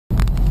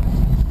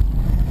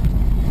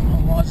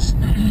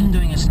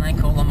snake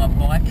hole on my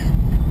bike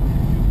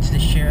to the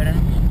Sheridan,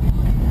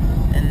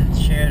 and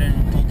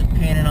Sheridan pulled the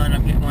pin and I ended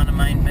up getting one to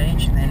Main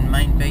Beach, and then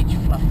Main Beach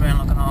fluffed around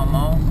like an whole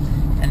mole,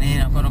 and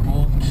then I've got to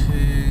go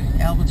to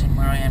Alberton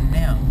where I am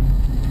now,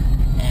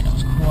 and it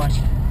was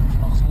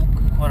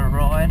quite a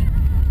ride.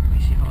 Let me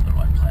see if I've got the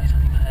right place. I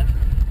think I have.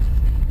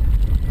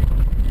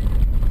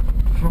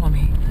 From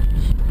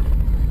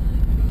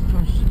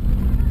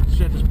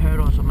Surfers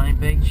Paradise or Main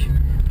Beach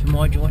to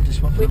my joint to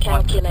swap.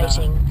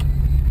 Recalculating.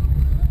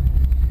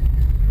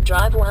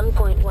 Drive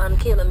 1.1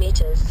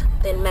 kilometers,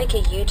 then make a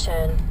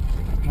U-turn.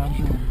 Drive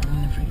you in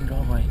the freaking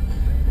driveway.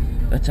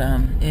 But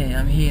yeah,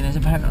 I'm here and there's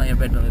apparently a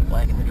red belly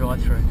black in the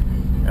drive-through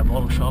at a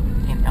bottle shop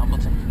in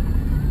Alberton.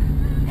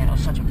 And it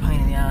was such a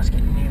pain in the ass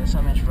getting here. There's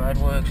so much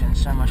roadworks and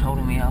so much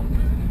holding me up.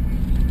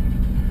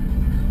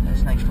 That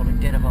snake's probably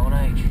dead of old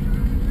age.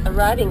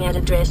 Arriving at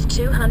address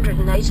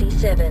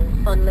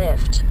 287 on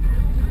left.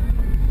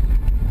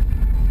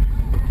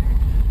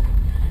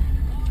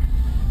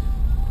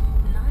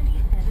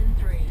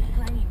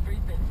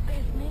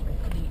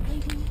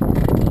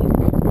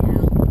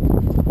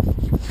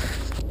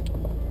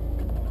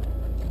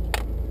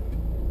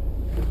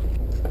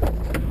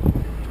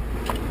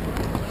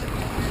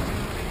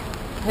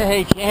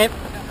 Hey champ,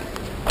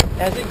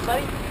 how's it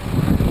buddy?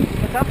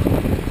 What's up?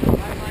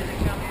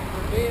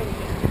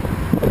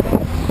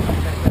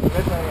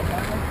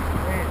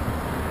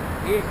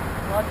 Yeah,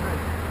 right through.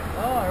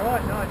 Oh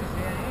right, no, just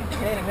down here.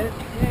 Yeah, in a minute.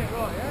 Yeah,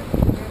 right, yeah.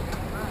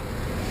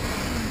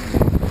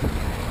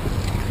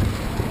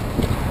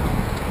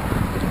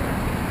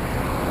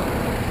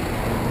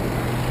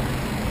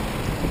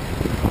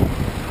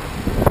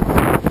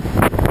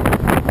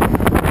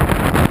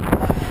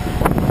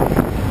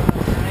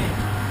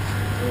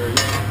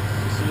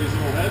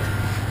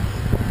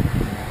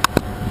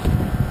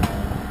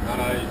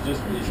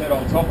 He's head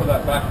on top of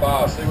that back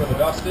bar, see where the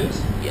dust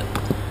is? Yep.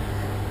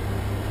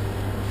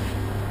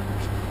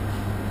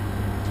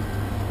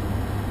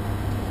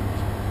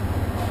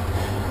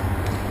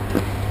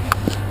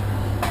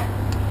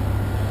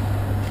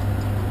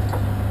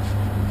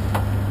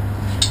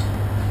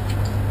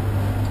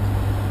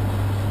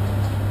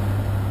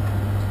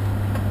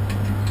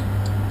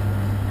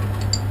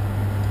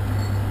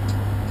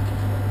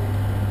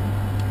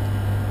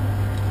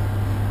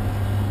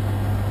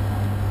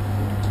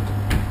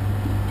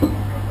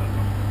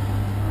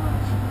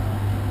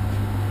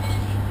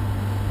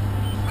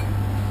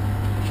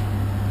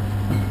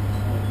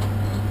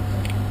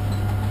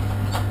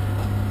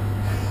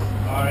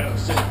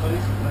 Sit,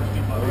 please.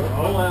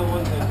 All I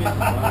want is 50. Oh,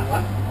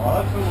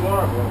 that's for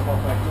tomorrow. We'll pop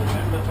back to it.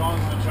 Remember the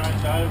time's going to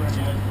change over and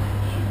you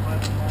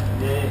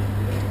yeah.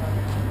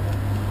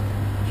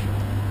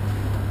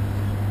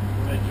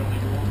 We'll let Johnny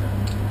Walker.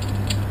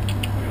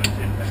 We're going to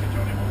send back a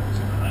Johnny Walker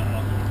in the home and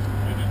I'll do it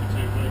within the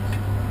 2 weeks.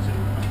 So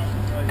I must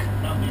say,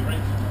 Monday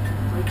rent.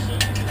 Rick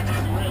certainly gets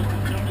Monday rent.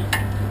 Johnny.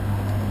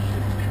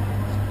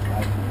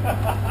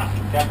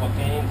 Couple of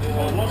cans in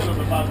Well, a lot of them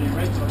are Monday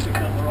rents. I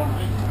picked up the wrong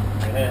thing.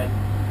 Yeah.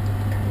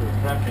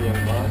 Crappy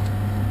young boy.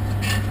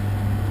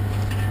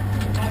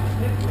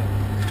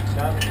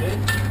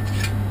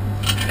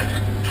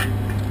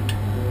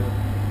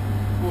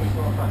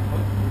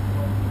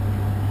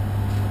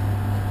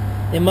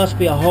 There must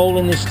be a hole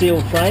in the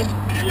steel frame.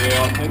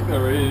 Yeah, I think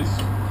there is.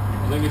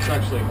 I think it's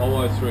actually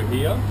hollow through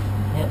here.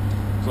 Yep.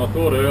 So I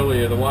thought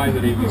earlier, the way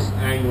that he was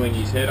angling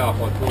his head up,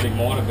 I thought he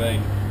might have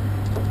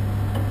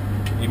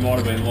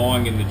been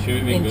lying in the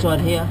tubing.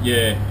 Inside here?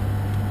 Yeah.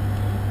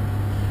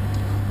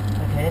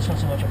 Okay, that's not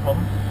so much a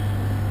problem.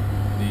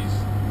 He's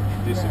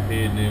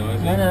disappeared now,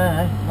 hasn't he?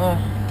 No.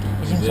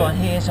 He's inside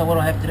here, so what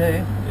I have to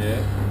do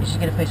is just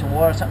get a piece of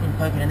wire or something,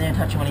 poke it in there and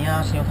touch him on the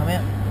arse and he'll come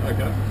out.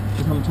 Okay.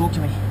 He'll come and talk to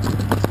me.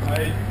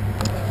 Hey,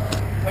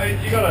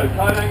 you got a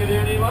coat hanger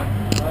down here, mate?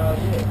 Yeah.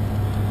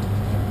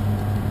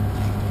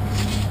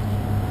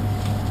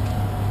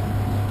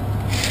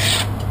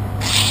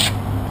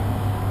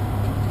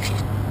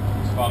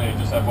 It's funny, I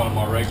just had one of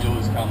my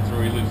regulars come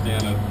through. He lives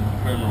down at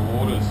Permanent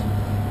Waters.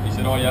 He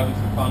said, "Oh, you having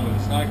some fun with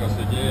the snake?" I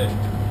said, "Yeah."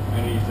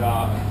 And he's just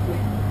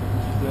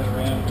turned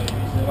around to me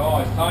and he said, "Oh,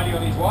 is Tony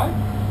on his way?"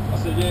 I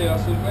said, "Yeah." I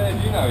said, "Where do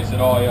you know?" He said,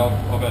 "Oh, yeah,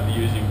 I've had to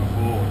use him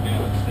before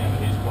down at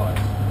his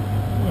place."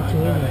 No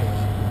coat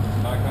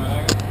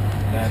hanger?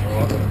 That's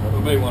right.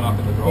 We'll beat one up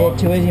at the drive. Yeah,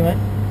 too easy, mate.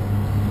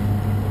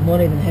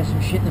 Might even have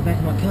some shit in the back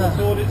of my car. What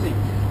sort is he?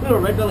 Little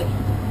red belly.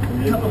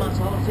 A couple of months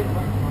old. I've seen it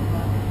back in my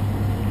car.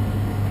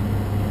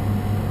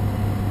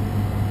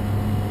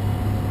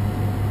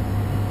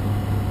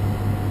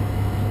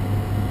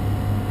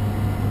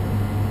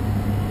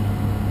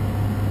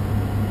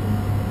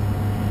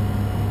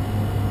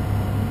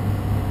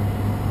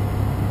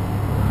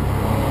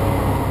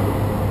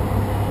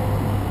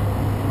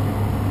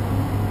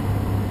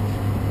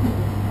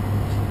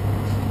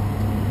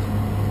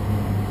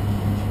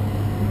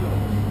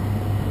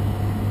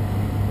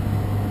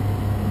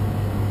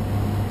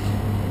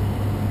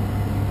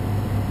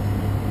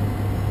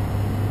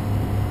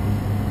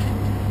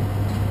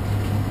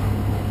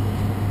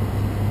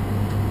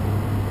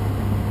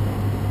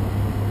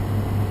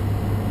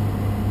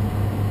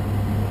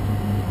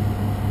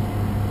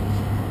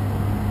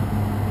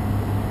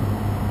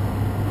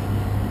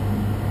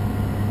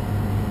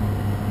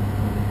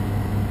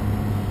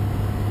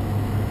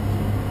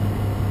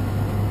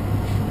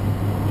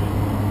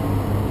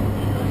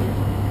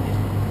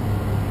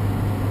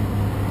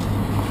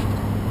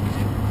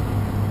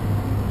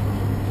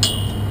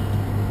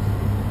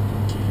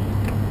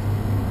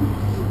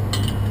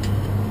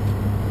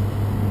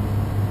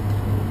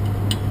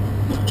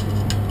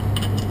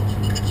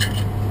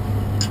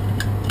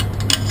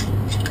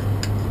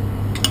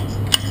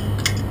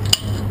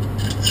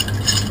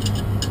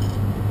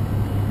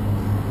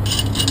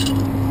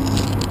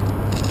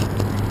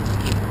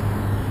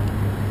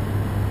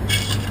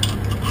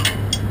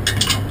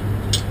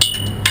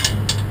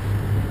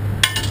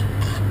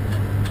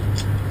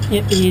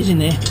 Yep, he is in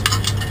there.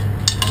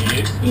 He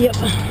is? Yep.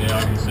 Yeah,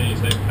 I can see his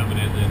head coming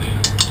out there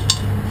now.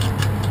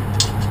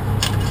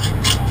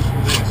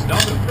 He's being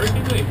stubborn,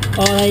 freakingly.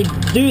 Oh, they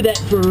do that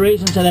for a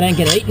reason so they don't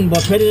get eaten by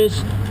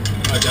predators.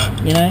 Okay.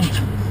 You know.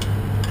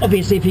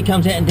 Obviously, if he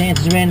comes out and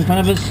dances around in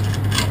front of us,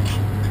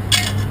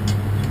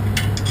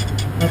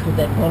 I put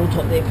that bottle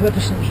top there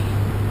purposely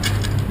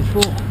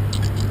before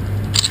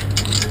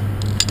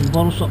the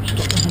bottle stop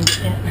doesn't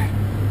get out.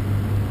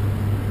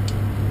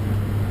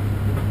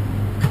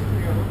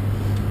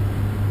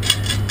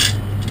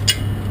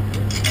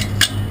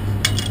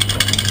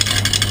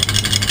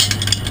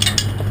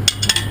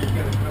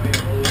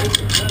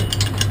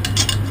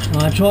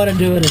 I try to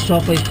do it as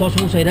softly as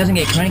possible so he doesn't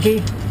get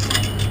cranky,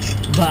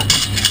 but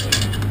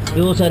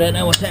we also don't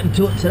know what's happened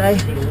to it today.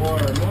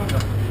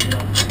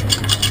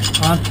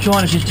 I'm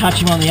trying to just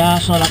touch him on the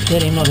arse, not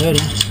upset him, not hurt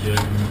him.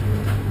 Yeah.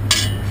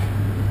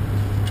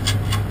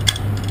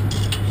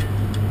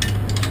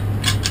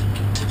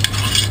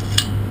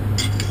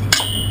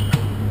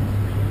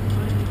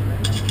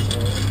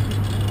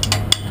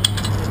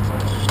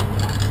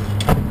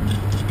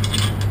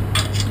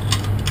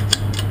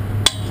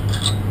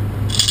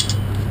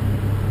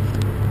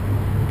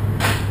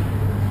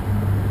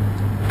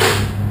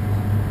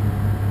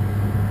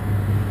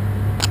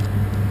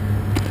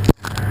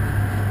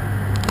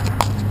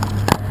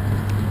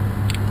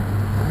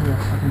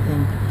 Fucking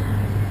thing.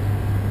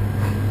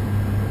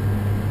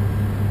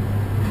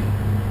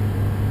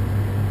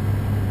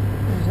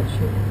 Where's that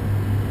shit?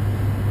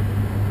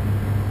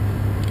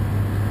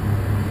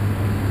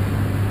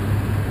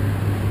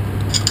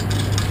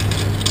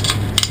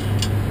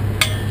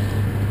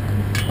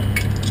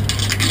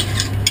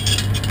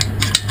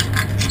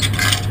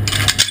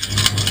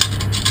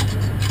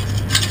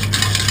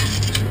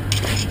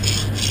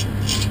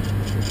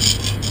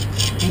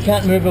 You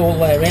can't move it all the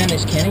way around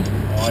this, can he?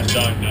 I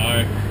don't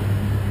know.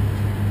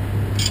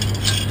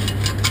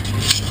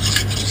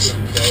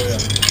 Couldn't tell you.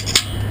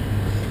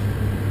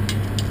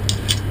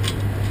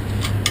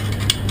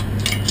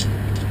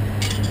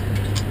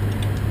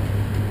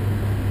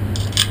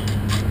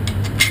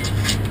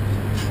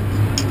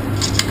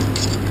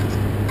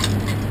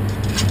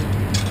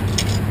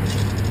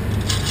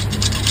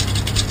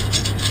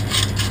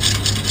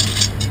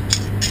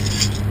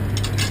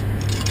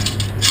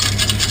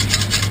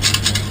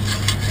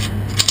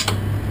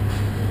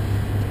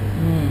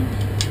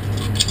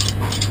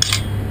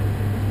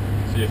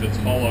 See if it's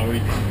hollow, you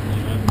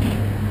know.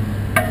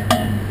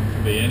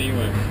 Could be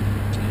anywhere.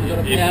 You got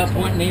a power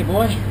point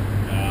nearby?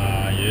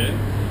 Yeah.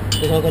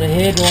 Because I've got a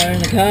hairdryer in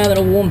the car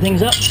that'll warm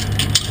things up.